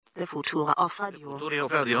The future of radio. The future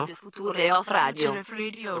of radio. The future of radio.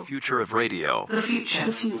 The future of radio. The future.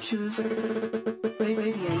 The future of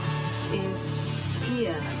radio is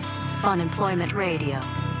here.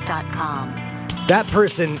 Funemploymentradio.com. That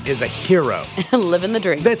person is a hero. Living the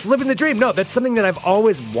dream. That's living the dream. No, that's something that I've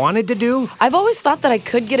always wanted to do. I've always thought that I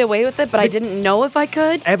could get away with it, but I didn't know if I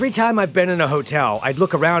could. Every time I've been in a hotel, I'd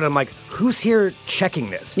look around and I'm like, who's here checking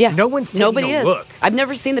this? Yeah. No one's taking Nobody a is. look. I've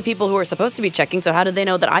never seen the people who are supposed to be checking, so how did they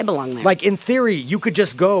know that I belong there? Like, in theory, you could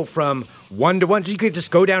just go from one to one. You could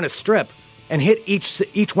just go down a strip and hit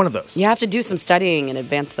each one of those. You have to do some studying in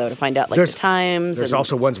advance, though, to find out, the times. There's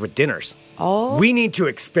also ones with dinners. Oh. We need to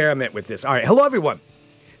experiment with this. All right. Hello, everyone.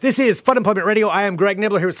 This is Fun Employment Radio. I am Greg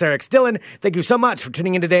Nibbler here with Sarah X. Dillon. Thank you so much for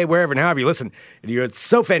tuning in today, wherever and however you listen. It's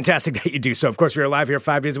so fantastic that you do so. Of course, we are live here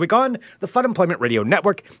 5 days a week on the Fun Employment Radio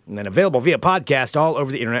Network, and then available via podcast all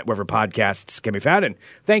over the internet, wherever podcasts can be found. And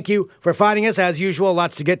thank you for finding us. As usual,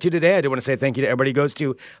 lots to get to today. I do want to say thank you to everybody who goes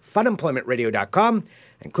to funemploymentradio.com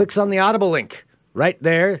and clicks on the Audible link. Right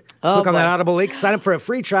there. Click on that Audible link, sign up for a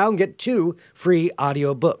free trial, and get 2 free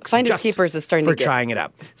audio books. Finders Keepers is starting to get... for trying it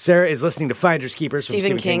out. Sarah is listening to Finders Keepers from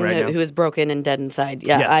Stephen King right now. Who is broken and dead inside.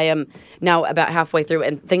 Yeah, Yes. I am now about halfway through,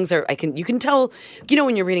 and things are... You can tell,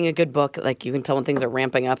 when you're reading a good book, you can tell when things are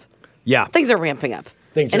ramping up. Yeah. Things are ramping up.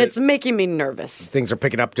 It's making me nervous. Things are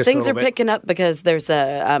picking up just a little bit. Things are picking up because there's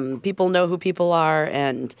people know who people are,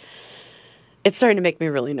 and... It's starting to make me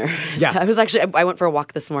really nervous. Yeah. I went for a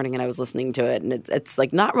walk this morning and I was listening to it, and it's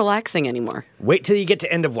not relaxing anymore. Wait till you get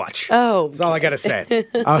to end of watch. Oh. That's all I got to say.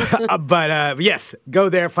 But yes, go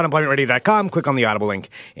there, funemploymentradio.com, click on the Audible link,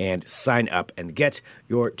 and sign up and get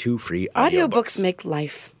your 2 free audiobooks. Audiobooks make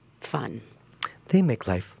life fun. They make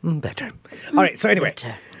life better. All right, so anyway.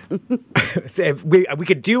 we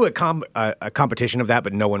could do a competition of that,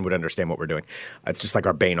 but no one would understand what we're doing. It's just like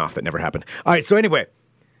our Bane off that never happened. All right, so anyway.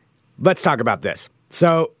 Let's talk about this.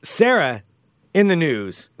 So, Sarah, in the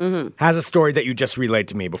news, has a story that you just relayed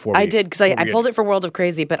to me before. I did, because I pulled it for World of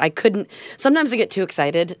Crazy, but I couldn't. Sometimes I get too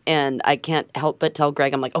excited, and I can't help but tell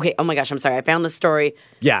Greg, I'm like, okay, oh my gosh, I'm sorry, I found this story.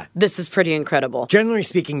 Yeah. This is pretty incredible. Generally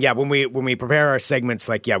speaking, yeah, when we prepare our segments,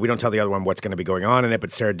 we don't tell the other one what's going to be going on in it,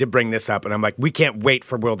 but Sarah did bring this up, and I'm like, we can't wait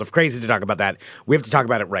for World of Crazy to talk about that. We have to talk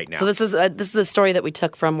about it right now. So this is a story that we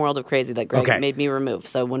took from World of Crazy that Greg made me remove.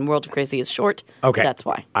 So when World of Crazy is short, that's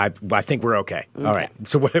why. I think we're okay. All right.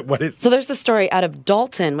 So what is... So there's the story out of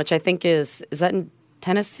Dalton, which I think is that in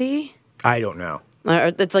Tennessee? I don't know.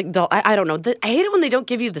 It's like I don't know. I hate it when they don't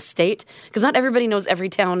give you the state, because not everybody knows every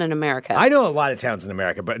town in America. I know a lot of towns in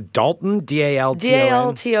America, but Dalton, D-A-L-T-O-N.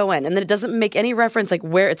 D-A-L-T-O-N. And then it doesn't make any reference,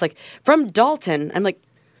 where it's from Dalton. I'm like,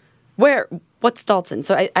 where? What's Dalton?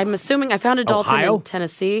 So I'm assuming I found a Dalton in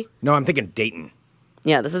Tennessee. No, I'm thinking Dayton.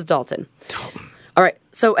 Yeah, this is Dalton. All right.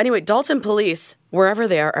 So anyway, Dalton police, wherever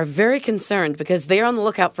they are very concerned because they are on the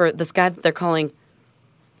lookout for this guy that they're calling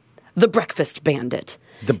the Breakfast Bandit.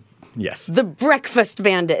 Yes. The Breakfast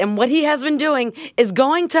Bandit. And what he has been doing is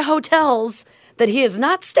going to hotels that he is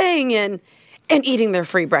not staying in and eating their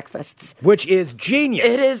free breakfasts. Which is genius.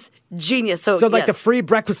 It is genius. So the free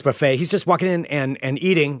breakfast buffet, he's just walking in and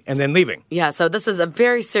eating and then leaving. Yeah, so this is a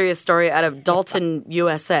very serious story out of Dalton,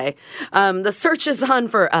 USA. The search is on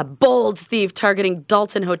for a bold thief targeting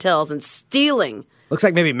Dalton hotels and stealing. Looks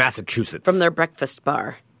like maybe Massachusetts. From their breakfast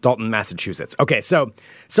bar. Dalton, Massachusetts. Okay, so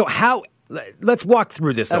how... Let's walk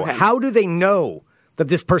through this, though. Okay. How do they know that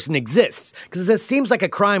this person exists? Because this seems like a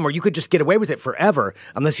crime where you could just get away with it forever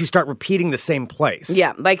unless you start repeating the same place.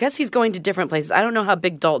 Yeah, but I guess he's going to different places. I don't know how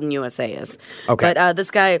big Dalton, USA is. Okay. But this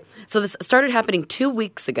guy, so this started happening 2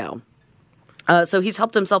 weeks ago. So he's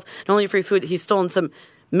helped himself not only free food, he's stolen some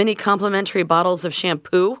mini complimentary bottles of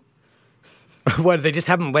shampoo. What, do they just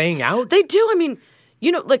have them laying out? They do. I mean,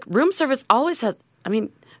 room service always has,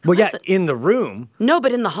 well, yeah, in the room. No,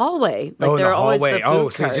 but in the hallway. In the hallway.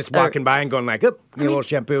 So he's just walking by and going need a little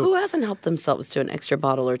shampoo. Who hasn't helped themselves to an extra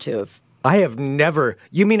bottle or two of... I have never...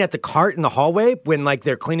 You mean at the cart in the hallway when,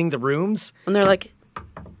 they're cleaning the rooms? And they're like,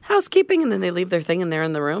 housekeeping, and then they leave their thing and they're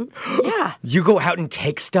in the room? Yeah. You go out and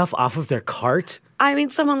take stuff off of their cart?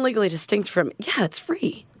 Someone legally distinct from... Yeah, it's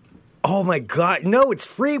free. Oh, my God. No, it's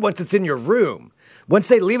free once it's in your room. Once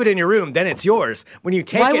they leave it in your room, then it's yours. When you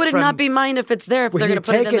take Why would it not be mine if it's there if they're going to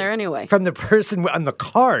put it in there anyway? From the person on the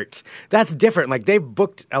cart, that's different. They've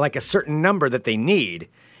booked a certain number that they need,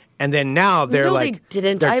 and then now they're they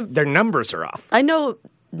didn't. Their numbers are off. I know.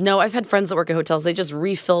 No, I've had friends that work at hotels. They just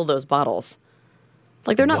refill those bottles.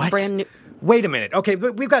 Like they're not What? brand new. Wait a minute. Okay,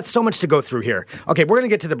 but we've got so much to go through here. Okay, we're going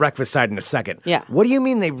to get to the breakfast side in a second. Yeah. What do you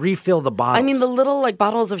mean they refill the bottles? I mean the little like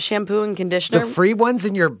bottles of shampoo and conditioner. the free ones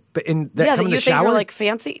that yeah, come that in you the think shower? are like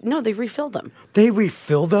fancy. No, they refill them. They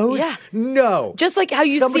refill those? Yeah. No. Just like how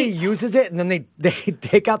you Somebody see- uses it and then they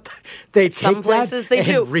take out they take Some places that they and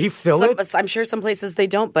do refill it I'm sure some places they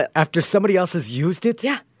don't, but after somebody else has used it?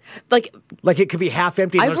 yeah, like Like it could be half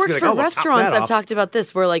empty and I've they'll just worked be like, for oh, we'll top restaurants. that I've off. talked about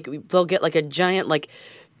this where like they'll get like a giant like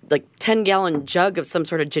 10-gallon jug of some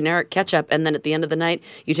sort of generic ketchup, and then at the end of the night,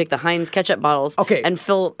 you take the Heinz ketchup bottles Okay. and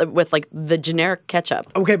fill with like the generic ketchup.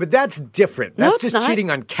 Okay, but that's different. No, That's it's just not. cheating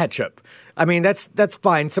on ketchup. I mean, that's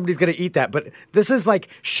fine. Somebody's going to eat that. But this is like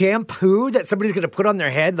shampoo that somebody's going to put on their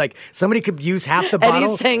head. Like somebody could use half the And bottle.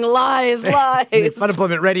 he's saying lies, lies. The Fun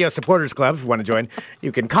Employment Radio Supporters Club, if you want to join,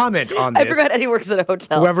 you can comment on this. I forgot Eddie works at a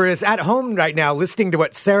hotel. Whoever is at home right now listening to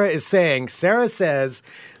what Sarah is saying, Sarah says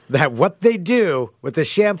that what they do with the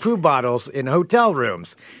shampoo bottles in hotel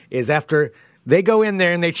rooms is after they go in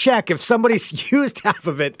there and they check if somebody's used half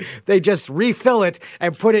of it, they just refill it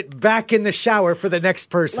and put it back in the shower for the next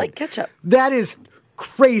person. Like ketchup. That is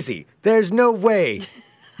crazy. There's no way.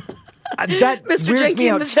 That Mr. weirds me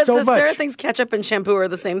out Jenkins so says Sarah much. thinks ketchup and shampoo are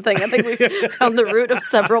the same thing. I think we've found the root of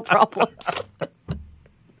several problems.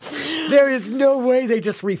 There is no way they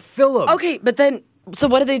just refill them. Okay, but then, so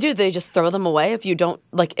what do? They just throw them away if you don't,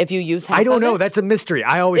 like, if you use half I don't of know. it? That's a mystery.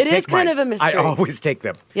 I always It take is kind mine. of a mystery. I always take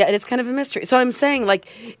them. Yeah, it is kind of a mystery. So I'm saying, like,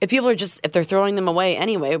 if people are just, if they're throwing them away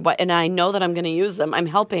anyway, and I know that I'm going to use them, I'm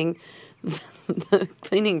helping the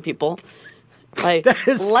cleaning people by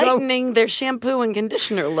is so- lightening their shampoo and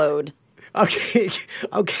conditioner load. Okay.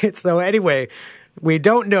 Okay. So anyway, we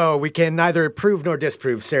don't know. We can neither prove nor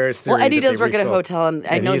disprove Sarah's theory. Well, Eddie that does they work at a refill. hotel, and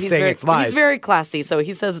I know he's saying it's lies. he's very classy, so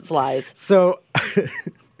he says it's lies. So,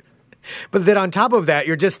 but then on top of that,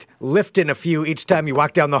 you're just lifting a few each time you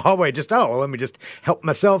walk down the hallway. Just, well, let me just help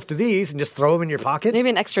myself to these and just throw them in your pocket. Maybe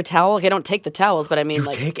an extra towel. Like, I don't take the towels, but I mean, You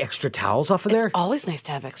like, take extra towels off of there? it's always nice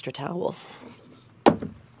to have extra towels.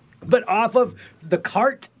 But off of the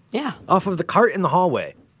cart? Yeah. Off of the cart in the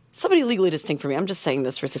hallway. Somebody legally distinct for me. I'm just saying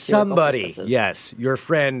this for satirical Somebody, purposes. yes, your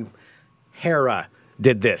friend Hera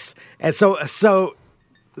did this. And so I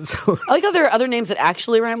like how there are other names that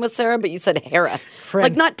actually rhyme with Sarah, but you said Hera. Friend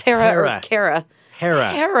Like not Tara Hera. or Kara.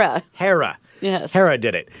 Hera. Yes. Hera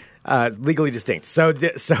did it. Legally distinct. So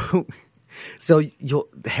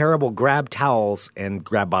Hera will grab towels and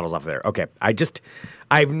grab bottles off there. Okay.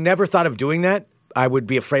 I've never thought of doing that. I would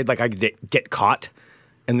be afraid like I could get caught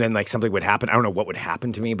and then like something would happen. I don't know what would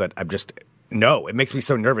happen to me, but no, it makes me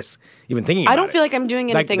so nervous even thinking about it. I don't feel like I'm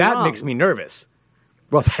doing anything like, that wrong. makes me nervous.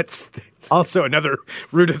 Well, that's also another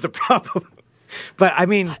root of the problem. But I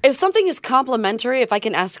mean, If something is complimentary, if I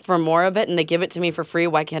can ask for more of it and they give it to me for free,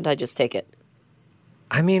 why can't I just take it?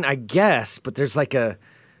 I guess, but there's like a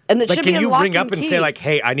And it like, should be can a you lock bring and up and key. say like,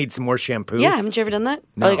 hey, I need some more shampoo? Yeah, haven't you ever done that?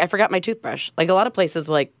 No. Like I forgot my toothbrush. Like a lot of places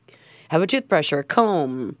will, like have a toothbrush or a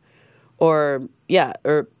comb or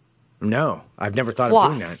No, I've never thought floss.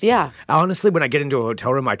 of doing that. Yeah. Honestly, when I get into a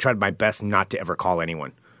hotel room, I tried my best not to ever call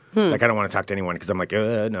anyone. Like, I don't want to talk to anyone because I'm like,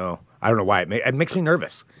 no. I don't know why. It makes me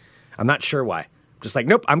nervous. I'm not sure why. Just like,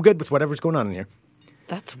 nope, I'm good with whatever's going on in here.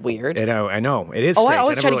 That's weird. I know. It is Oh, strange. I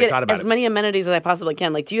always never try to really get thought about as it. many amenities as I possibly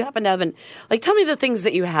can. Like, do you happen to have tell me the things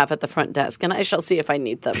that you have at the front desk, and I shall see if I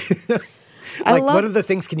need them. Like, what other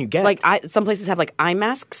things can you get? Like, some places have like eye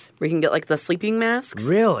masks where you can get like the sleeping masks.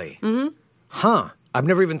 Really? Mm-hmm. Huh. I've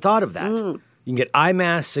never even thought of that. You can get eye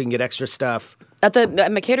masks, so you can get extra stuff. At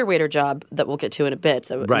my cater waiter job that we'll get to in a bit,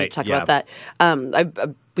 so we'll talk yeah. about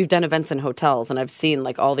that. We've done events in hotels, and I've seen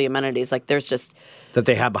like all the amenities. Like, there's just That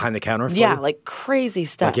they have behind the counter for yeah, you? like crazy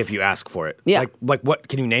stuff. Like if you ask for it. Yeah. Like what?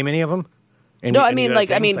 Can you name any of them? No, I mean, other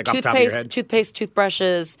things, off the top of your head? toothpaste,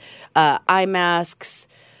 toothbrushes, eye masks.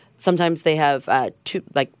 Sometimes they have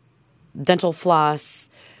dental floss,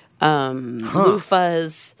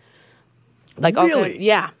 loofahs. Like all Really?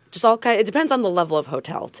 yeah, just all kind. It depends on the level of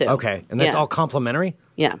hotel too. Okay. And that's Yeah. all complimentary?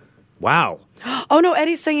 Yeah. Wow. Oh no,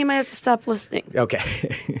 Eddie's saying you might have to stop listening.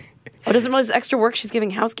 Okay. Oh, doesn't realize the extra work she's giving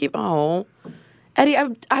housekeeping. Oh, Eddie,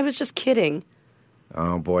 I was just kidding.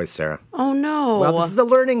 Oh, boy, Sarah. Oh no. Well, this is a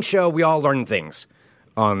learning show. We all learn things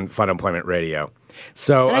on Fun Employment Radio.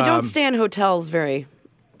 So, and I don't stay in hotels very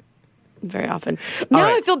often. Now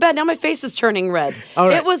right. I feel bad. Now my face is turning red. All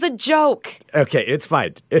right. It was a joke. okay, it's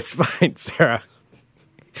fine. It's fine, Sarah.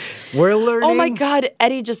 We're learning. Oh my God,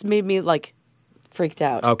 Eddie just made me like freaked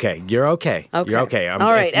out. Okay, you're okay. Okay. You're okay. All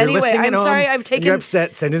right. If you're Anyway, listening at I'm home sorry I've and taken- You're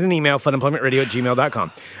upset, send it an email,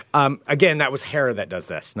 funemploymentradio@gmail.com. Again, that was Hera that does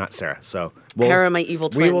this, not Sarah. So Hera, my evil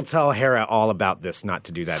twin. We will tell Hera all about this, not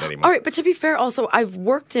to do that anymore. All right, but to be fair, also, I've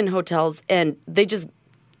worked in hotels, and they just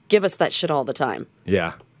give us that shit all the time.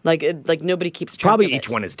 Yeah. Like nobody keeps track Probably of it. each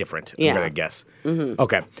one is different, Yeah. I'm going to guess. Mm-hmm.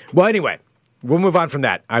 Okay. Well, anyway, we'll move on from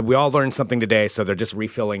that. We all learned something today, so they're just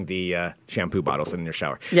refilling the shampoo bottles in your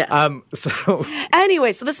shower. Yes.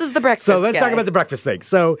 Anyway, so this is the breakfast So let's guy. talk about the breakfast thing.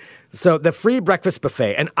 So the free breakfast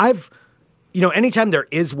buffet, and anytime there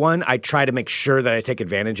is one, I try to make sure that I take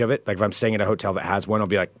advantage of it. Like if I'm staying at a hotel that has one, I'll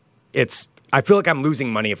be like, I feel like I'm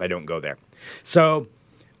losing money if I don't go there. So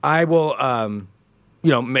I will,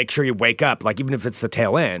 make sure you wake up, like even if it's the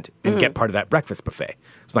tail end, and get part of that breakfast buffet.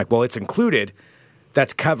 So I'm like, well, it's included.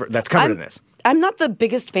 That's covered in this. I'm not the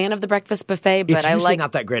biggest fan of the breakfast buffet, but It's I usually like.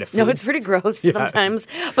 not that great of food. No, it's pretty gross sometimes,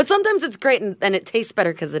 but sometimes it's great and it tastes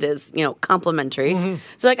better because it is, complimentary. Mm-hmm.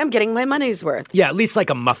 So like I'm getting my money's worth. Yeah, at least like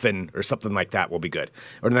a muffin or something like that will be good.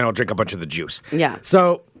 Or then I'll drink a bunch of the juice. Yeah.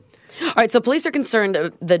 So All right, so police are concerned.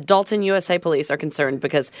 The Dalton, USA police are concerned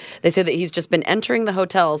because they say that he's just been entering the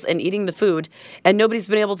hotels and eating the food, and nobody's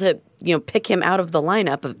been able to, pick him out of the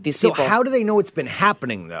lineup of these people. So how do they know it's been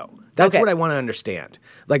happening, though? That's Okay. what I want to understand.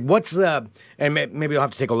 Like, what's the... And maybe I'll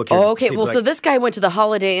have to take a look here. Oh, just to okay. see, Well, like, so this guy went to the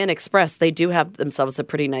Holiday Inn Express. They do have themselves a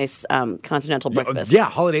pretty nice continental breakfast. Yeah,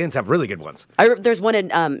 Holiday Inns have really good ones. There's one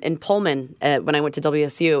in Pullman when I went to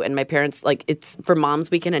WSU, and my parents, it's for Mom's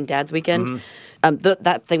weekend and Dad's weekend. Mm-hmm.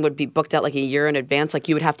 That thing would be booked out like a year in advance. Like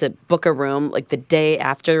you would have to book a room like the day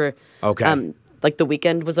after. Okay. Like the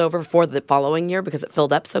weekend was over for the following year because it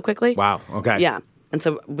filled up so quickly. Wow, okay. Yeah. And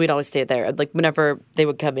so we'd always stay there. Like whenever they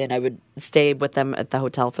would come in, I would stay with them at the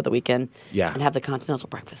hotel for the weekend. Yeah. And have the continental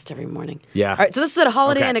breakfast every morning. Yeah. All right. So this is at a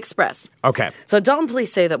Holiday Okay. Inn Express. Okay. So Dalton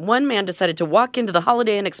police say that one man decided to walk into the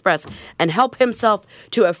Holiday Inn Express and help himself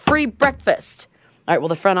to a free breakfast. All right, well,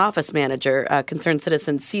 the front office manager, concerned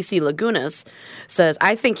citizen Cece Lagunas, says,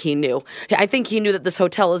 I think he knew that this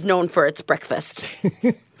hotel is known for its breakfast.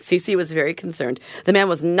 Cece was very concerned. The man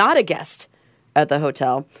was not a guest at the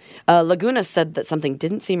hotel. Laguna said that something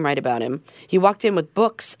didn't seem right about him. He walked in with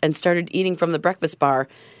books and started eating from the breakfast bar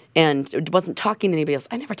and wasn't talking to anybody else.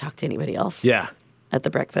 I never talked to anybody else Yeah. at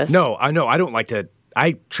the breakfast. No, I know. I don't like to...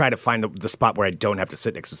 I try to find the spot where I don't have to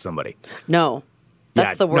sit next to somebody. No.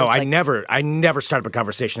 That's the worst. No, I like, never start up a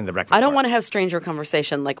conversation in the breakfast I don't bar. want to have stranger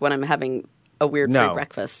conversation like when I'm having a weird free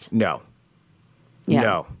breakfast. No. Yeah.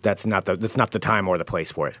 No, that's not the time or the place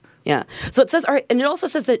for it. Yeah. So it says, all right, and it also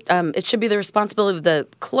says that it should be the responsibility of the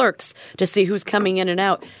clerks to see who's coming in and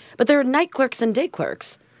out. But there are night clerks and day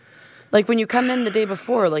clerks. Like when you come in the day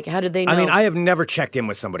before, like how did they know? I mean, I have never checked in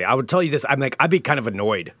with somebody. I would tell you this. I'd be kind of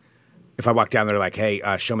annoyed if I walked down there like, hey,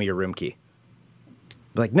 show me your room key.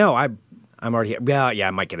 Be like, no, I'm already here. Yeah,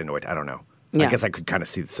 I might get annoyed. I don't know. Yeah. I guess I could kind of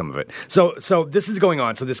see some of it. So this is going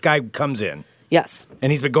on. So this guy comes in. Yes.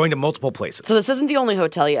 And he's been going to multiple places. So this isn't the only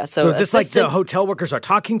hotel yet. So is this like the hotel workers are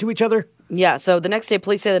talking to each other? Yeah. So the next day,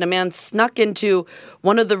 police say that a man snuck into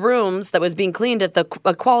one of the rooms that was being cleaned at the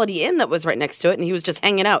Quality Inn that was right next to it, and he was just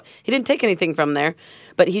hanging out. He didn't take anything from there,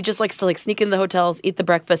 but he just likes to sneak into the hotels, eat the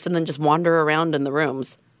breakfast, and then just wander around in the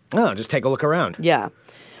rooms. Oh, just take a look around. Yeah.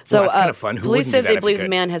 So Well, that's kind of fun. Who police wouldn't say do that they if you believe the could?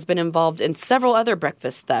 man has been involved in several other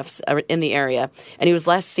breakfast thefts in the area, and he was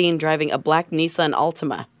last seen driving a black Nissan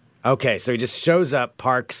Altima. Okay, so he just shows up,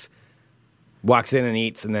 parks, walks in and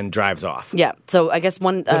eats, and then drives off. Yeah. So I guess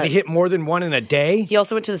one. Does he hit more than one in a day? He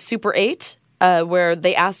also went to the Super 8, where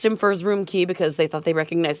they asked him for his room key because they thought they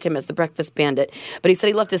recognized him as the breakfast bandit. But he said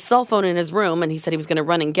he left his cell phone in his room, and he said he was going to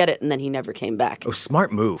run and get it, and then he never came back. Oh,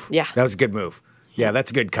 smart move. Yeah. That was a good move. Yeah,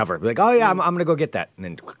 that's a good cover. Be like, oh, yeah, I'm going to go get that.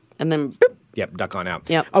 And then, boop. yep, duck on out.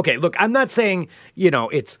 Yep. Okay, look, I'm not saying,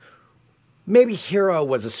 it's... Maybe hero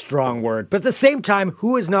was a strong word, but at the same time,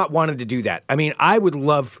 who has not wanted to do that? I mean, I would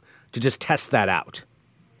love to just test that out.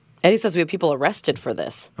 Eddie says we have people arrested for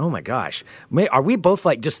this. Oh my gosh. Are we both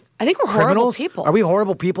just I think we're horrible criminals? people. Are we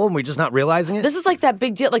horrible people and we're just not realizing it? This is like that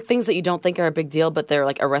big deal, like things that you don't think are a big deal, but they're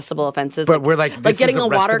like arrestable offenses. But we're like, this getting is a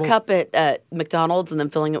water arrestable? cup at McDonald's and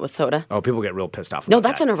then filling it with soda. Oh, people get real pissed off No, about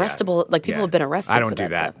that's that. an arrestable, like people have been arrested I don't for do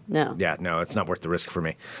that. stuff. No. Yeah, no, it's not worth the risk for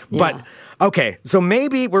me. Yeah. But, okay, so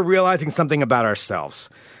maybe we're realizing something about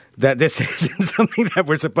ourselves. That this isn't something that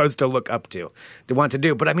we're supposed to look up to want to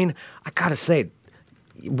do. But I mean, I gotta say,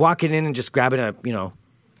 walking in and just grabbing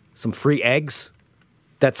some free eggs,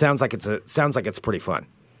 that sounds like it's pretty fun.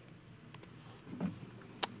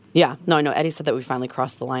 Yeah. No, I know. Eddie said that we finally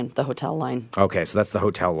crossed the line, the hotel line. Okay, so that's the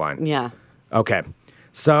hotel line. Yeah. Okay.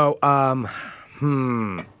 So,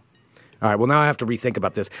 All right, well, now I have to rethink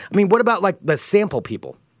about this. I mean, what about, like, the sample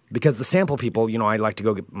people? Because the sample people, I like to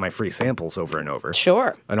go get my free samples over and over.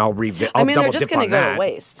 Sure. And I'll they're double just dip going on to go that. to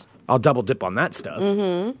waste. I'll double dip on that stuff.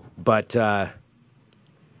 Mm-hmm. But I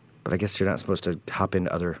guess you're not supposed to hop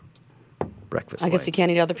into other breakfast I guess you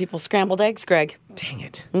can't eat other people's scrambled eggs, Greg. Dang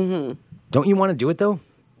it. Mm-hmm. Don't you want to do it, though?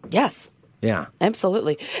 Yes. Yeah.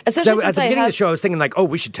 Absolutely. Especially So at since the beginning I of the show, I was thinking, like, oh,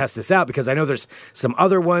 we should test this out because I know there's some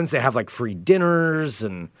other ones that have, like, free dinners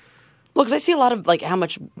and... Well, because I see a lot of, like, how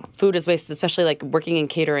much food is wasted, especially, like, working in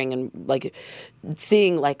catering and, like,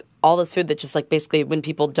 seeing, like, all this food that just, like, basically when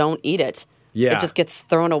people don't eat it, Yeah. it just gets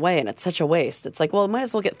thrown away, and it's such a waste. It's like, well, it might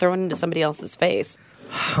as well get thrown into somebody else's face.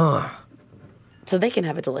 Huh. So they can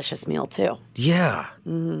have a delicious meal, too. Yeah.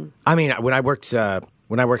 Mm-hmm. I mean, when I worked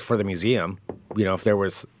for the museum, if it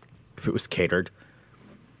was catered,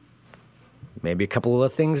 maybe a couple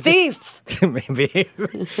of things. Thief!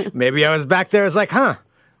 Maybe I was back there. I was like, huh,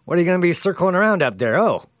 what are you going to be circling around out there?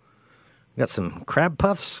 Oh, got some crab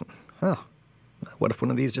puffs. Oh, what if one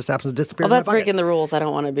of these just happens to disappear? Well, that's breaking the rules. I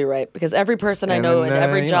don't want to be right because every person I know and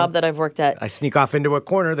every job that I've worked at, I sneak off into a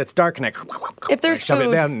corner that's dark and if there's shove food,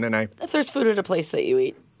 it down, and then if there's food at a place that you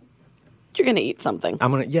eat, you're going to eat something.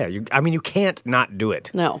 you can't not do it.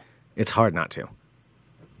 No. It's hard not to.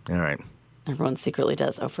 All right. Everyone secretly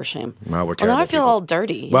does. Oh, for shame. Well, we're now terrible I feel people. all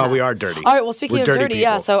dirty. Well, yeah. we are dirty. All right. Well, speaking We're of dirty,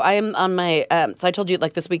 people. so I am on my. So I told you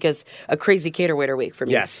like this week is a crazy cater waiter week for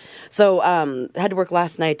me. Yes. So had to work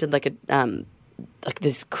last night. Did like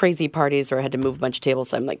these crazy parties where I had to move a bunch of tables.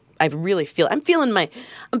 So I'm feeling my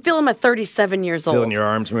 37 years old. Feeling your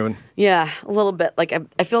arms moving? Yeah, a little bit. Like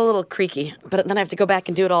I feel a little creaky, but then I have to go back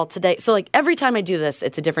and do it all today. So like every time I do this,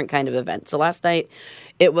 it's a different kind of event. So last night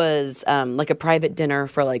it was like a private dinner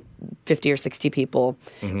for like 50 or 60 people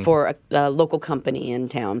for a local company in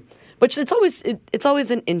town, which it's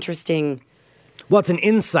always an interesting. Well, it's an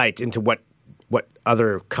insight into what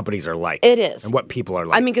other companies are like. It is. And what people are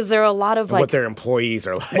like. I mean, because there are a lot of like what their employees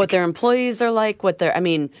are like. What their employees are like.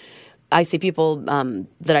 I see people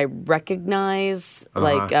that I recognize,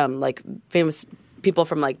 like famous people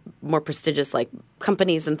from like more prestigious like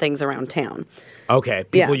companies and things around town. Okay,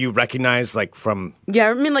 people you recognize like from. Yeah,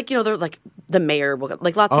 I mean, like they're like the mayor,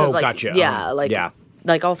 like lots of like gotcha.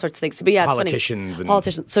 like all sorts of things. But yeah, politicians it's funny.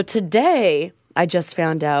 Politicians. So today, I just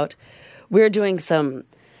found out we're doing some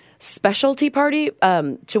specialty party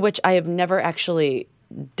to which I have never actually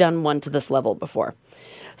done one to this level before.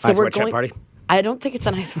 So Ice White Shut Party? I don't think it's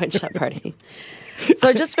an Ice White Shut Party. So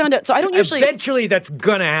I just found out. So I don't usually. Eventually, that's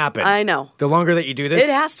gonna happen. I know. The longer that you do this, it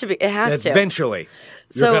has to be. It has to. Eventually,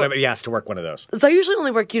 you're gonna be asked to work one of those. So I usually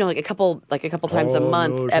only work, like a couple times a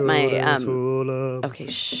month at my. Okay,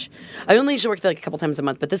 shh. I only usually work like a couple times a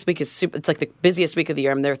month, but this week is super. It's like the busiest week of the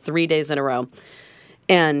year. I'm there 3 days in a row,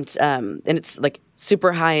 and it's like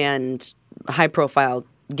super high end, high profile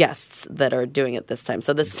guests that are doing it this time.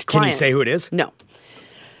 So this. Can you say who it is? No.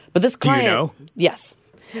 But this client. Do you know? Yes.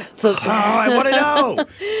 So, I want to know.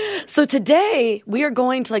 So today we are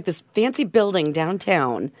going to like this fancy building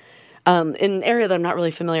downtown, in an area that I'm not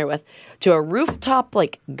really familiar with, to a rooftop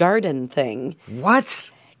like garden thing.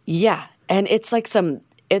 What? Yeah, and it's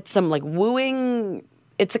some like wooing.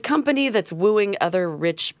 It's a company that's wooing other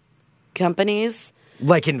rich companies,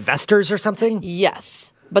 like investors or something.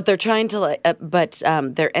 Yes, but they're trying to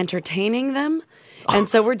they're entertaining them, and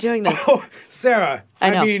so we're doing this. Oh, Sarah, I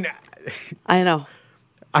know.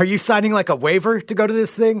 Are you signing like a waiver to go to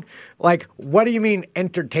this thing? Like, what do you mean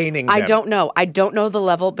entertaining them? I don't know. I don't know the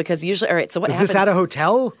level because usually, all right, so what happens? Is this at a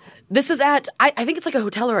hotel? This is at, I think it's like a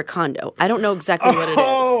hotel or a condo. I don't know exactly what it is.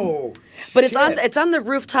 Oh, but it's on the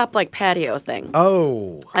rooftop like patio thing.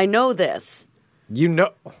 Oh. I know this. You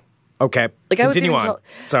know. Okay. Like continue on.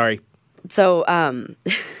 Sorry. So,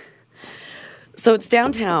 so it's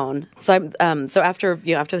downtown. So so after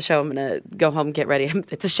the show, I'm gonna go home, get ready.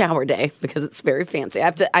 It's a shower day because it's very fancy. I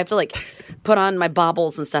have to like put on my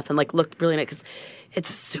baubles and stuff and like look really nice because it's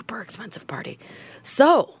a super expensive party.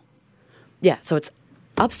 So yeah, so it's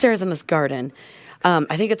upstairs in this garden.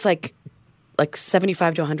 I think it's like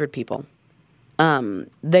 75 to 100 people.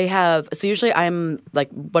 They have so usually I'm like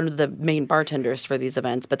one of the main bartenders for these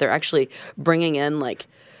events, but they're actually bringing in like.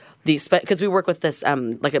 Because we work with this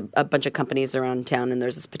like a bunch of companies around town, and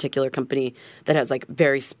there's this particular company that has like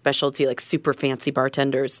very specialty, like super fancy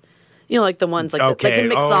bartenders. Like the ones like the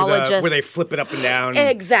mixologists where they flip it up and down.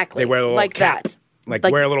 Exactly, they wear a little like cap. that. Like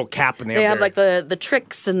wear a little cap, and they have like the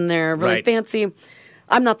tricks, and they're really fancy.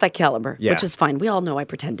 I'm not that caliber, which is fine. We all know I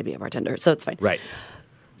pretend to be a bartender, so it's fine. Right.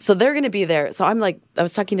 So they're going to be there. So I'm like, I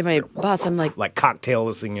was talking to my boss. I'm like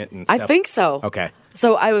cocktailsing it and stuff. I think so. Okay.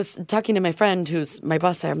 So I was talking to my friend who's my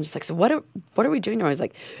boss there. I'm just like, so what are we doing now? He's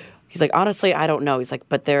like, He's like, honestly, I don't know. He's like,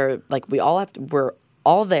 but they're like, we're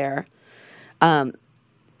all there.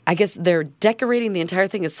 I guess they're decorating the entire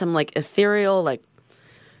thing as some like ethereal, like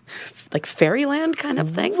fairyland kind of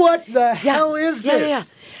thing. What the hell is this? Yeah.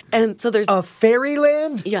 And so there's a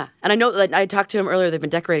fairyland? Yeah. And I know that I talked to him earlier. They've been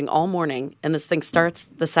decorating all morning, and this thing starts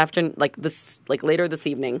this afternoon, later this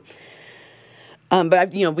evening.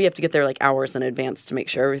 But we have to get there like hours in advance to make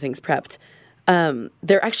sure everything's prepped.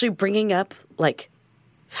 They're actually bringing up like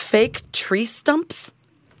fake tree stumps.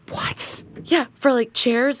 What? Yeah, for like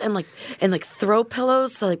chairs and throw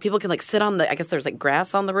pillows, so like people can like sit on I guess there's like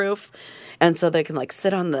grass on the roof, and so they can like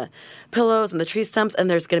sit on the pillows and the tree stumps. And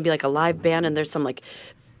there's going to be like a live band, and there's some like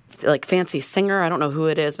fancy singer. I don't know who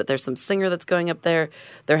it is, but there's some singer that's going up there.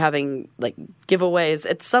 They're having like giveaways.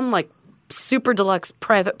 It's some like super deluxe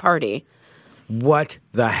private party. What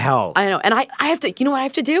the hell? I know, and I have to. You know what I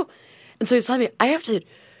have to do? And so he's telling me I have to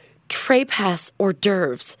tray pass hors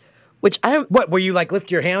d'oeuvres. Which I don't... What, where you like lift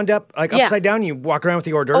your hand up, like upside down, and you walk around with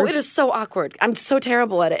the hors d'oeuvres? Oh, it is so awkward. I'm so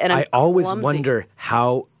terrible at it, and I always clumsy. wonder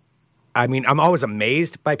how... I mean, I'm always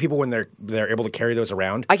amazed by people when they're able to carry those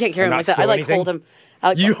around. I can't carry them like that. I like hold them.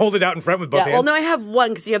 You hold it out in front with both hands? Well, no, I have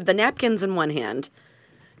one because you have the napkins in one hand.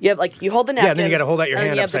 You have you hold the napkins. Yeah, then you got to hold out your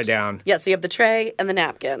hand upside down. Yeah, so you have the tray and the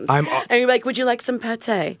napkins. And you're like, would you like some pate?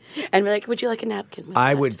 And we're like, would you like a napkin? With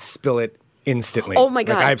that? would spill it instantly. Oh my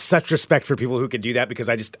God. Like, I have such respect for people who could do that because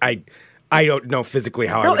I don't know physically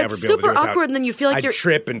how I would ever be able to do it. No, it's super awkward, and then you feel like I'd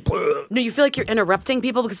trip and... No, you feel like you're interrupting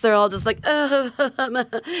people because they're all just like, and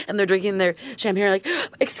they're drinking their champagne. Like,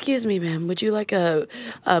 excuse me, ma'am, would you like a,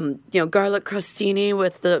 garlic crostini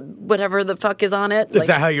with the whatever the fuck is on it? Is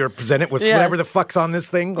that how you're presented with whatever the fuck's on this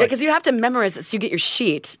thing? Yeah, because you have to memorize it. So you get your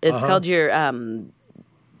sheet. It's called your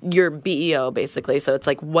BEO, basically. So it's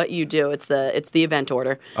like what you do. It's the event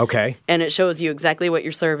order. Okay. And it shows you exactly what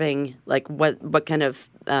you're serving, like what kind of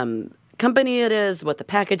company it is, what the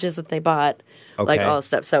package is that they bought, like all this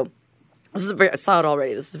stuff. So this is I saw it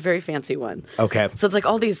already. This is a very fancy one. Okay. So it's like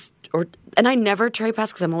all these, and I never tray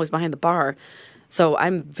pass because I'm always behind the bar. So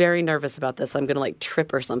I'm very nervous about this. I'm going to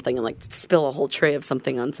trip or something and spill a whole tray of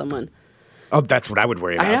something on someone. Oh, that's what I would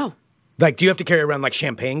worry about. I know. Like, do you have to carry around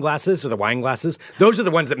champagne glasses or the wine glasses? Those are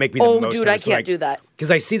the ones that make me the most. Oh, dude, nervous. I can't do that.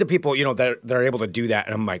 Because I see the people, that are able to do that,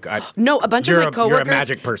 and I'm like, no, a bunch of my coworkers you're a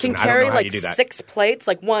magic person. can carry I don't know how you do that. 6 plates,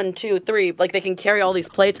 1, 2, 3. They can carry all these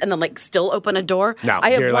plates and then still open a door. No,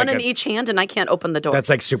 I have one in each hand and I can't open the door. That's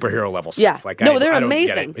superhero level yeah. stuff. No, they're I don't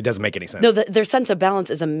amazing. Get it. It doesn't make any sense. No, their sense of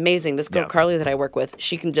balance is amazing. This girl Carly that I work with,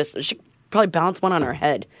 she probably balance one on her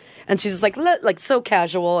head, and she's just so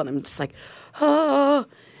casual, and I'm just like, oh.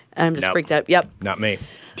 And I'm just freaked out. Yep. Not me.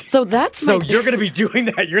 So that's So you're going to be doing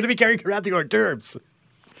that. You're going to be carrying around the hors d'oeuvres.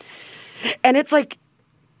 And it's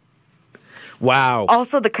wow.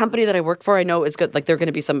 Also, the company that I work for, I know is good. There are going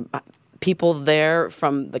to be some people there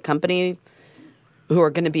from the company who are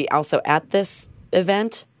going to be also at this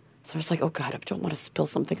event. So I was like, oh God, I don't want to spill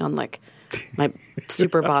something on my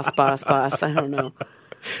super boss. I don't know.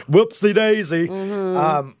 Whoopsie daisy.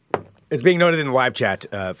 Mm-hmm. It's being noted in the live chat,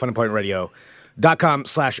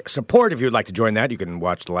 funemploymentradio.com/support. If you would like to join that, you can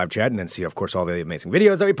watch the live chat and then see, of course, all the amazing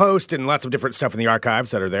videos that we post and lots of different stuff in the archives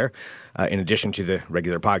that are there, in addition to the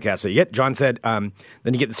regular podcasts that you get. John said, then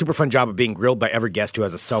you get the super fun job of being grilled by every guest who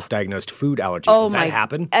has a self-diagnosed food allergy. Does that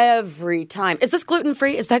happen? Every time. Is this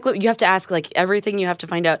gluten-free? Is that gluten? You have to ask, everything you have to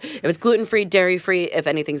find out. If it's gluten-free, dairy-free, if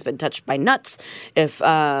anything's been touched by nuts, if,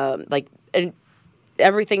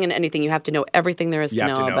 everything and anything. You have to know everything there is to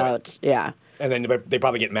know about. Yeah. And then they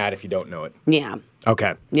probably get mad if you don't know it. Yeah.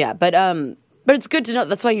 Okay. Yeah, but it's good to know.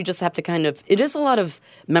 That's why you just have to it is a lot of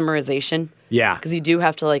memorization. Yeah. Because you do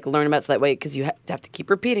have to learn about it so that way, because you have to keep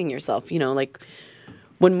repeating yourself.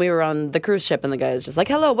 When we were on the cruise ship and the guy was just like,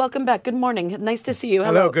 hello, welcome back, good morning, nice to see you.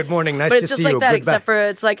 Hello, good morning, nice to see you. But it's just like that, except for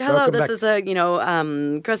it's like, hello, welcome this back. is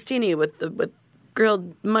a, crostini with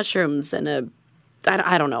grilled mushrooms and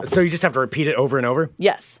I don't know. So you just have to repeat it over and over?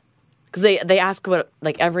 Yes. Because they ask what,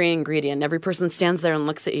 every ingredient, every person stands there and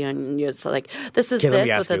looks at you and you're just like, this is okay, this. Let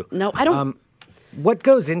me ask you. No, I don't. What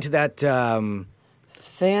goes into that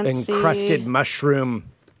fancy encrusted mushroom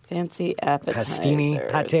fancy appetizers.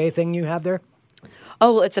 pastini pate thing you have there?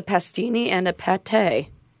 Oh, well, it's a pastini and a pate.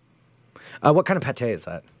 What kind of pate is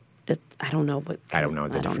that? I don't know. I don't know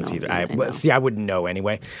the difference either. I know. See, I wouldn't know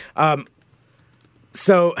anyway.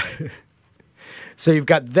 So you've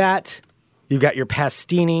got that. You've got your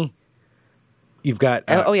pastini. You've got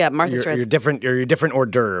Martha's your different hors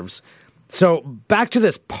d'oeuvres. So back to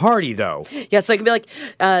this party, though. Yeah, so it could be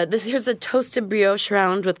here's a toasted brioche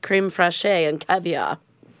round with creme fraiche and caviar.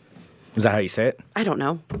 Is that how you say it? I don't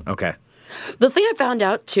know. Okay. The thing I found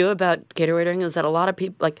out, too, about Gatorading is that a lot of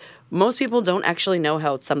people, like, most people don't actually know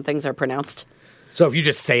how some things are pronounced. So if you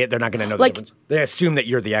just say it, they're not going to know the difference. They assume that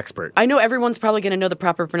you're the expert. I know everyone's probably going to know the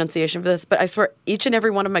proper pronunciation for this, but I swear each and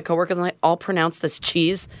every one of my coworkers and I all pronounce this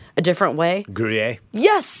cheese a different way. Gruyere?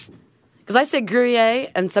 Yes! Because I say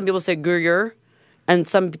Gruyere, and some people say Gruyere, and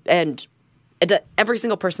every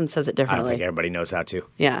single person says it I differently. don't think everybody knows how to.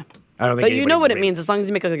 Yeah. I don't think But you know what it really- means as long as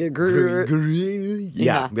you make like a Gruyere.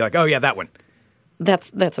 Yeah. Be like, oh, yeah, that one.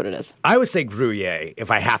 That's what it is. I would say Gruyere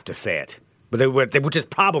if I have to say it, which is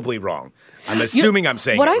probably wrong. I'm assuming I'm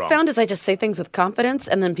saying what it I wrong. found is I just say things with confidence,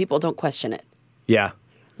 and then people don't question it. Yeah.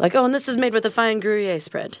 Like, oh, and this is made with a fine Gruyere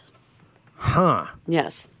spread. Huh.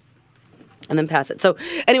 Yes. And then pass it. So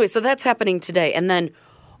anyway, so that's happening today. And then,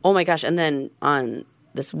 oh my gosh, and then on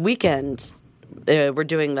this weekend, we're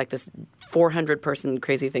doing like this 400-person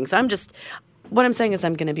crazy thing. So what I'm saying is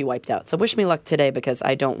I'm going to be wiped out. So wish me luck today because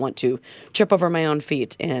I don't want to trip over my own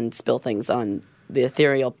feet and spill things on the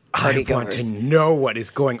ethereal party I want to know what is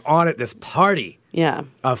going on at this party. Yeah.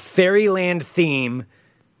 A fairyland theme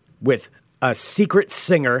with a secret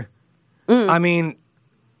singer. I mean,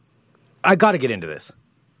 I got to get into this.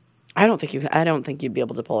 I don't think you'd be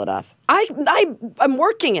able to pull it off. I'm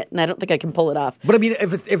working it, and I don't think I can pull it off. But I mean,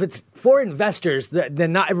 if it's for investors,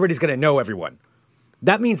 then not everybody's going to know everyone.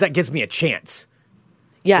 That means that gives me a chance.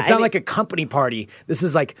 Yeah, It's not like a company party. This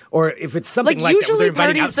is like, or if it's something like that, usually where they're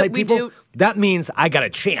inviting parties that outside we people, do- that means I got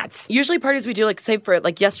a chance. Usually parties we do, like, say for,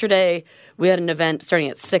 like, yesterday, we had an event starting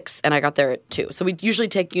at 6, and I got there at 2. So we usually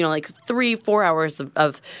take, like 3-4 hours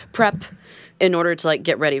of prep in order to, like,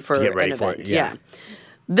 get ready for an event. Yeah.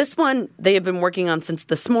 This one, they have been working on since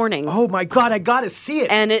this morning. Oh my God, I got to see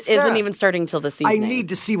it. And it Sarah, isn't even starting till this I evening. need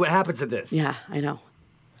to see what happens at this. Yeah, I know.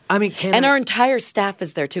 I mean, And our entire staff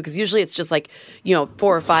is there, too, because usually it's just, like, 4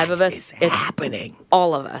 or 5 of us. It's It's happening.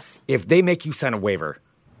 all of us. If they make you sign a waiver,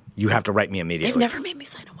 you have to write me immediately. They've never made me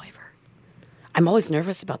sign a waiver. I'm always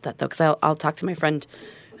nervous about that, though, because I'll talk to my friend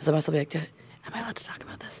who's about to be like, am I allowed to talk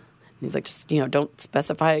about this? And he's like, just, don't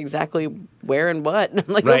specify exactly where and what. And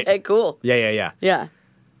I'm like, Right. okay, cool. Yeah. Yeah.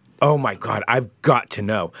 Oh my God, I've got to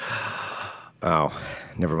know. Oh,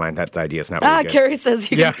 never mind. That idea's not really good. Carrie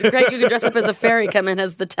says, Yeah. Greg, you could dress up as a fairy, come in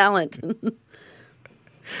as the talent.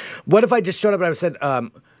 What if I just showed up and I said,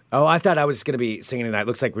 I thought I was going to be singing tonight.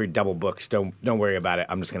 Looks like we're double booked. Don't worry about it.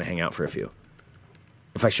 I'm just going to hang out for a few.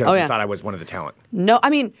 If I showed up and thought I was one of the talent. No,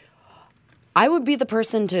 I mean, I would be the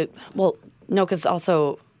person to, well, no, because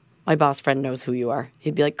also my boss friend knows who you are.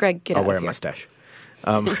 He'd be like, Greg, get out I'll wear a of here. mustache.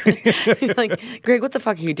 Like, Greg, what the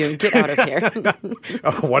fuck are you doing? Get out of here.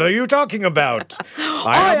 What are you talking about?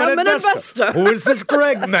 I am an investor. Who is this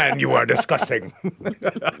Greg man you are discussing?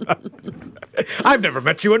 I've never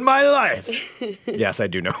met you in my life. Yes, I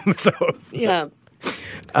do know him. So, Yeah.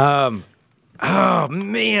 oh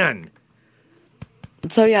man,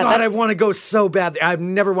 So yeah, God, I that's, want to go so badly. I've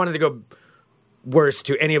never wanted to go worse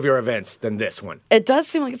to any of your events than this one. it does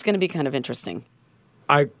seem like it's going to be kind of interesting.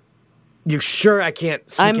 You sure I can't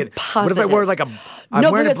sneak I'm it? positive. What if I wear like I'm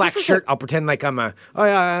No, wearing a because black this is shirt. I'll pretend like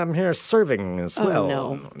I'm here serving as well.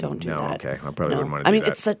 No, don't do that. No, okay. I probably No. wouldn't want to I do mean,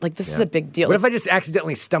 that. it's this is a big deal. What if I just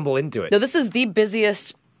accidentally stumble into it? No, this is the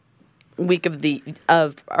busiest week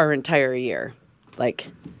of our entire year. Like,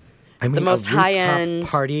 I mean, the most a rooftop high-end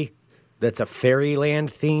party that's a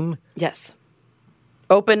fairyland theme. yes,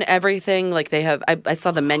 open everything. Like they have. I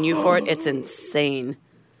saw the menu for it. It's insane.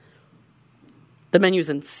 The menu's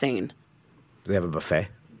insane. Do they have a buffet?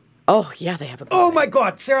 Oh yeah, they have a buffet. Oh my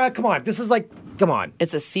God, Sarah, come on! This is like, come on!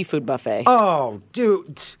 It's a seafood buffet. Oh,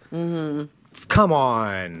 dude, come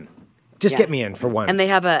on! Just Yeah. get me in for one. And they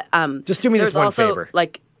have a Just do me this there's one also, favor.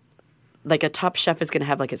 Like a top chef is going to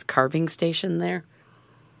have like his carving station there.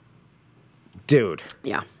 Dude,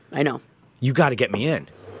 Yeah, I know. you got to get me in.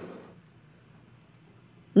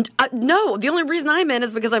 No, the only reason I'm in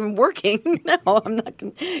is because I'm working. No, I'm not.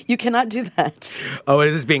 You cannot do that. Oh, it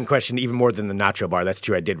is being questioned even more than the nacho bar. That's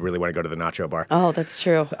true. I did really want to go to the nacho bar. Oh, that's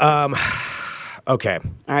true. Okay.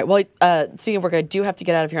 All right. Well, speaking of work, I do have to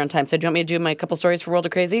get out of here on time. So do you want me to do my couple stories for World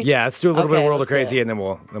of Crazy? Yeah, let's do a little bit of Okay, World of let's do Crazy, it. and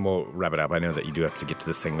then we'll wrap it up. I know that you do have to get to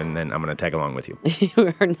this thing, and then I'm going to tag along with you.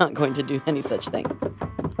 You are not going to do any such thing.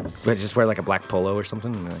 But just wear like a black polo or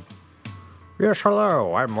something. And like, yes,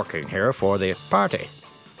 hello. I'm working here for the party.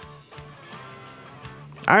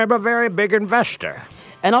 I'm a very big investor.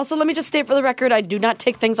 And also, let me just state for the record, I do not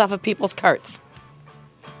take things off of people's carts.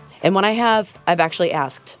 And when I have, I've actually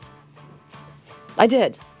asked. I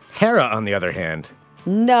did. Hera, on the other hand,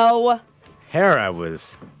 No. Hera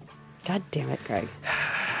was. God damn it, Greg.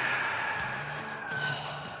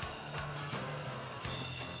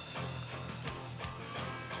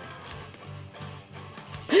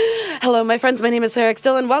 Hello, my friends. My name is Sarah X.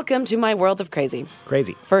 Dillon. Welcome to my world of crazy.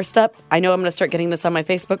 Crazy. First up, I know I'm going to start getting this on my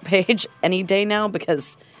Facebook page any day now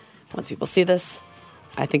because once people see this,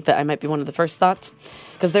 I think that I might be one of the first thoughts.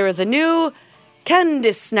 Because there is a new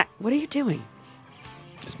candy snack. What are you doing?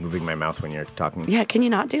 Just moving my mouth when you're talking. Yeah, can you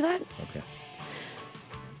not do that? Okay.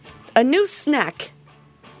 A new snack.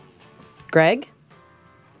 Greg?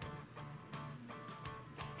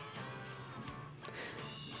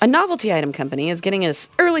 A novelty item company is getting an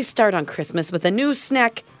early start on Christmas with a new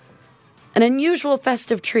snack, an unusual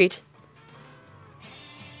festive treat,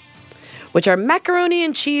 which are macaroni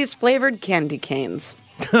and cheese flavored candy canes.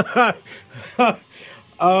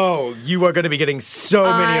 Oh, you are going to be getting so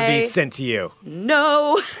many of these sent to you.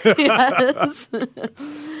 No. Yes.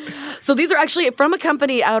 So these are actually from a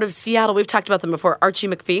company out of Seattle. We've talked about them before, Archie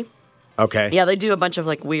McPhee. Okay. Yeah, they do a bunch of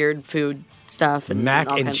like weird food stuff. And Mac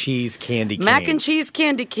all and kinds. cheese candy canes. Mac and cheese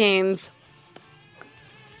candy canes.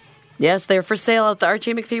 Yes, they're for sale at the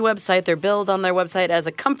Archie McPhee website. They're billed on their website as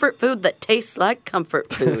a comfort food that tastes like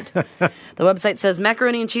comfort food. The website says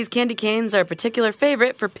macaroni and cheese candy canes are a particular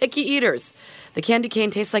favorite for picky eaters. The candy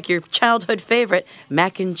cane tastes like your childhood favorite,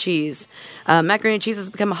 mac and cheese. Macaroni and cheese has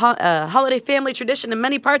become a holiday family tradition in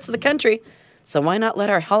many parts of the country, so why not let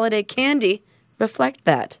our holiday candy reflect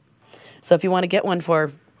that? So if you want to get one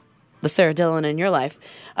for the Sarah Dillon in your life,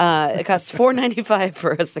 it costs $4.95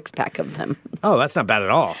 for a 6-pack of them. Oh, that's not bad at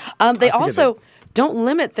all. They also don't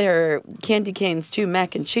limit their candy canes to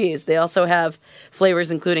mac and cheese. They also have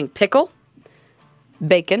flavors including pickle,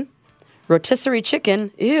 bacon, rotisserie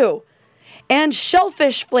chicken, ew, and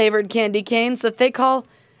shellfish-flavored candy canes that they call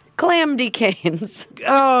Clamdy Canes.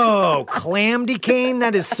 Oh, Clamdy Cane?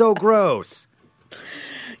 That is so gross.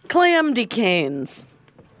 Clamdy Canes.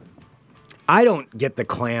 I don't get the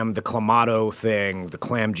clamato thing, the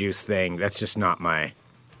clam juice thing. That's just not my...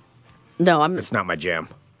 No, It's not my jam.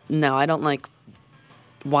 No, I don't like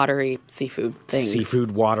watery seafood things.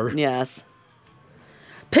 Seafood water. Yes.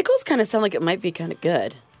 Pickles kind of sound like it might be kind of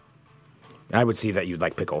good. I would see that you'd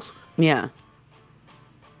like pickles. Yeah.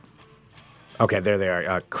 Okay, there they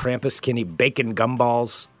are. Krampus Kenny bacon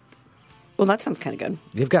gumballs. Well, that sounds kind of good.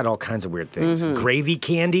 You've got all kinds of weird things. Mm-hmm. Gravy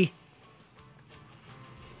candy.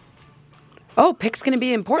 Oh, Pick's going to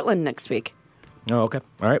be in Portland next week. Oh, okay.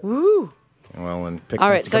 All right. Woo. Well, and Pick All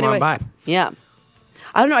needs right, to so come anyway. on by. Yeah.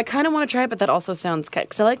 I don't know. I kind of want to try it, but that also sounds...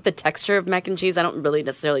 Because I like the texture of mac and cheese. I don't really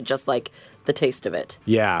necessarily just like the taste of it.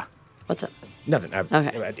 Yeah. What's up? Nothing. I've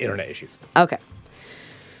Okay. had internet issues. Okay.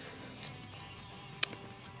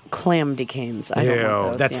 Clamdy canes. I don't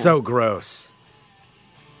want those. That's yeah. so gross.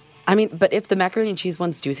 I mean, but if the macaroni and cheese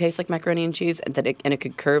ones do taste like macaroni and cheese, and it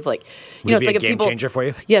could curve like, Would it be it's like a if game people changer for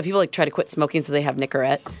you? Yeah, people like try to quit smoking, so they have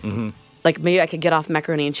Nicorette. Mm-hmm. Like maybe I could get off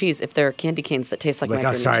macaroni and cheese if there are candy canes that taste like Like, oh,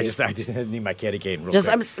 macaroni sorry, and cheese. I just need my candy cane real Just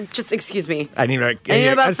quick. just excuse me. I need I need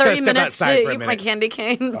about just gotta 30 step minutes to outside for a eat my minute. candy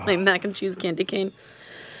cane, my mac and cheese candy cane.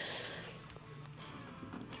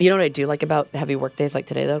 You know what I do like about heavy work days like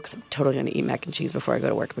today, though? Because I'm totally going to eat mac and cheese before I go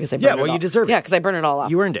to work because I burn Yeah, it well, all. you deserve it. Yeah, because I burn it all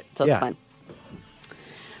off. You earned it. So Yeah. it's fine.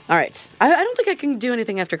 All right. I don't think I can do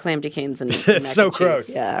anything after Clamdy Canes and It's mac so and cheese. gross.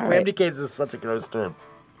 Yeah, all right. Clamdy canes is such a gross term.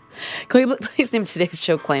 Can we please name today's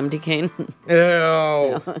show Clamdy Cane?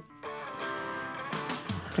 Ew.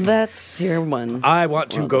 That's your one. I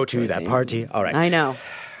want to World go of to that crazy. party. All right. I know.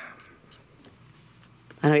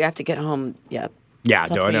 You have to get home. Yeah. Yeah,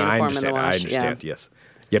 Toss no, my no, I uniform in the understand. I wash, understand. yeah. Yes.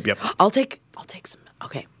 Yep. I'll take some.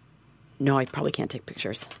 Okay. No, I probably can't take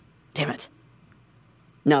pictures. Damn it.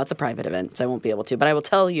 No, it's a private event, so I won't be able to. But I will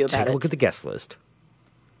tell you about Take it. a look at the guest list.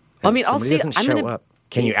 I If mean, I'll somebody see. doesn't I'm show gonna. up.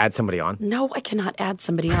 Can you add somebody on? No, I cannot add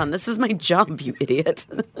somebody on. This is my job, you idiot.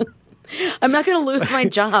 I'm not going to lose my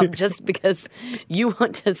job just because you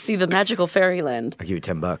want to see the magical fairyland. I'll give you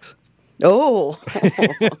 $10. Oh,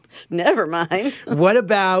 never mind. What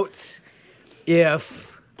about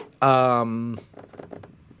if can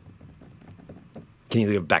you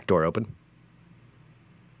leave a back door open?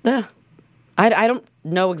 I don't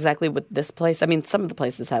know exactly what this place. I mean, some of the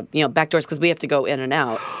places have back doors because we have to go in and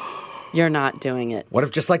out. You're not doing it. What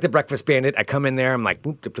if just like the Breakfast Bandit, I come in there, I'm like,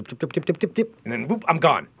 boop, dip, dip, dip, dip, dip, dip, dip, dip, and then boop, I'm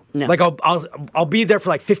gone. No. Like I'll be there for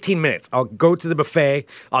like 15 minutes. I'll go to the buffet,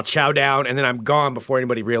 I'll chow down, and then I'm gone before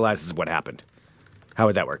anybody realizes what happened. How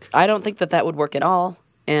would that work? I don't think that would work at all,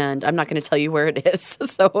 and I'm not going to tell you where it is.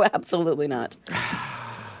 So absolutely not.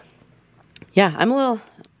 Yeah, I'm a little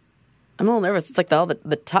nervous. It's like all the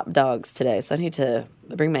top dogs today, so I need to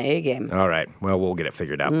bring my A game. All right. Well, we'll get it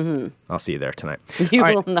figured out. Mm-hmm. I'll see you there tonight. You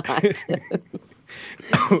All will right.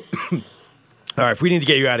 not. All right. If we need to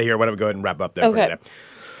get you out of here, why don't we go ahead and wrap up there Okay.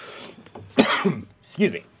 for today?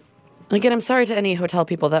 Excuse me. Again, I'm sorry to any hotel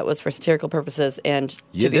people. That was for satirical purposes, and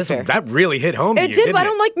to be fair. That really hit home to It you, did, didn't but I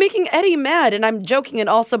don't like making Eddie mad, and I'm joking. And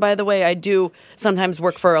also, by the way, I do sometimes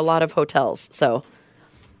work for a lot of hotels, so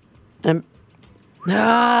That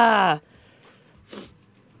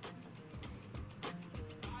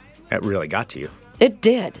really got to you. It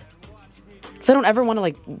did. So I don't ever want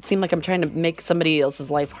to seem like I'm trying to make somebody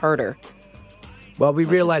else's life harder. Well, we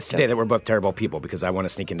realized today that we're both terrible people because I want to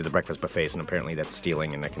sneak into the breakfast buffets, and apparently that's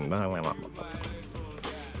stealing, and I can...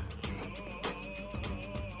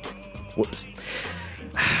 Whoops.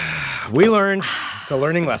 We learned. It's a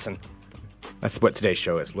learning lesson. That's what today's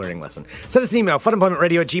show is, learning lesson. Send us an email,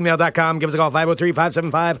 funemploymentradio@gmail.com. Give us a call,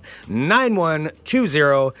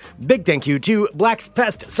 503-575-9120. Big thank you to Black's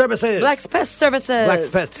Pest Services. Black's Pest Services. Black's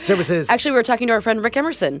Pest Services. Actually, we were talking to our friend Rick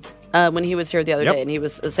Emerson when he was here the other day, and he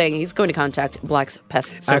was saying he's going to contact Black's Pest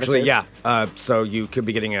Services. Actually, yeah. So you could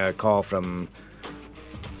be getting a call from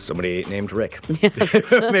somebody named Rick.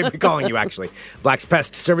 Yes. Maybe calling you, actually. Black's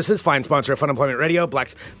Pest Services, fine sponsor of Fun Employment Radio,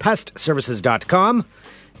 blackspestservices.com.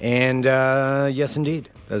 And yes, indeed.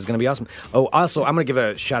 That is going to be awesome. Oh, also, I'm going to give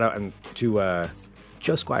a shout-out to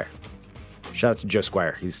Joe Squire. Shout out to Joe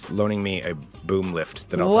Squire. He's loaning me a boom lift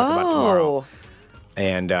that I'll talk about tomorrow.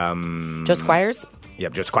 And Joe Squires? Yeah,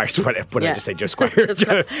 Joe Squires. What did I just say? Joe Squire.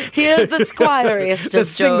 He is the squirest of the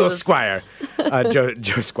single Joes. Squire. Joe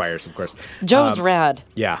Squires, of course. Joe's rad.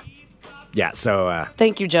 Yeah. Yeah, so...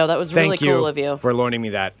 Thank you, Joe. That was really thank you cool of you. for loaning me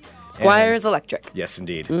that. Squires Electric. Yes,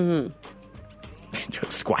 indeed. Mm-hmm. Joe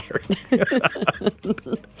Squire.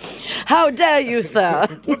 How dare you, sir?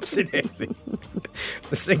 Whoopsie daisy.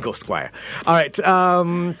 The single Squire. All right.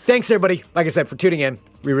 Thanks, everybody. Like I said, for tuning in.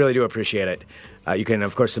 We really do appreciate it. You can,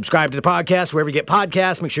 of course, subscribe to the podcast wherever you get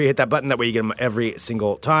podcasts. Make sure you hit that button. That way you get them every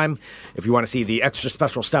single time. If you want to see the extra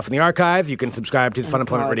special stuff in the archive, you can subscribe to the Fun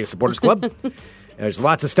Employment Radio Supporters Club. There's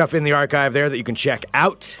lots of stuff in the archive there that you can check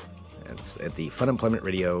out. That's at the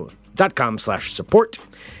funemploymentradio.com/support.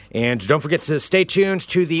 And don't forget to stay tuned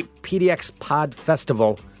to the PDX Pod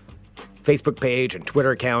Festival Facebook page and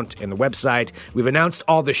Twitter account and the website. We've announced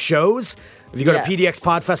all the shows. If you go to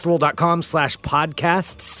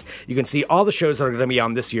pdxpodfestival.com/podcasts, you can see all the shows that are going to be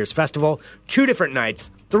on this year's festival. 2 different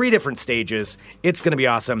nights, 3 different stages. It's going to be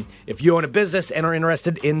awesome. If you own a business and are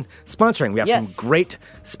interested in sponsoring, we have some great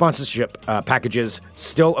sponsorship packages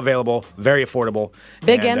still available, very affordable.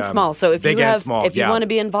 Big and small. So if you want to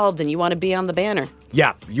be involved and you want to be on the banner.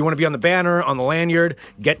 Yeah, you want to be on the banner, on the lanyard,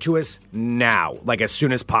 get to us now, as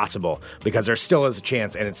soon as possible, because there still is a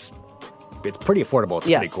chance, and it's pretty affordable. It's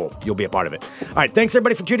pretty cool. You'll be a part of it. All right, thanks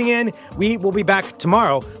everybody for tuning in. We will be back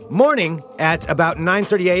tomorrow morning at about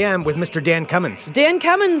 9:30 a.m. with Mr. Dan Cummins. Dan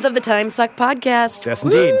Cummins of the Time Suck Podcast. Yes,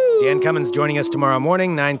 indeed. Woo! Dan Cummins joining us tomorrow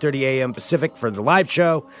morning, 9:30 a.m. Pacific for the live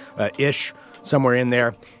show, ish, somewhere in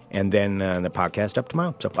there, and then the podcast up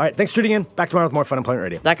tomorrow. So, all right, thanks for tuning in. Back tomorrow with more Fun Employment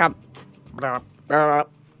Radio.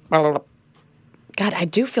 God, I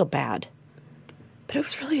do feel bad. But it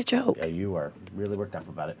was really a joke. Yeah, you are really worked up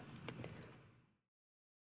about it.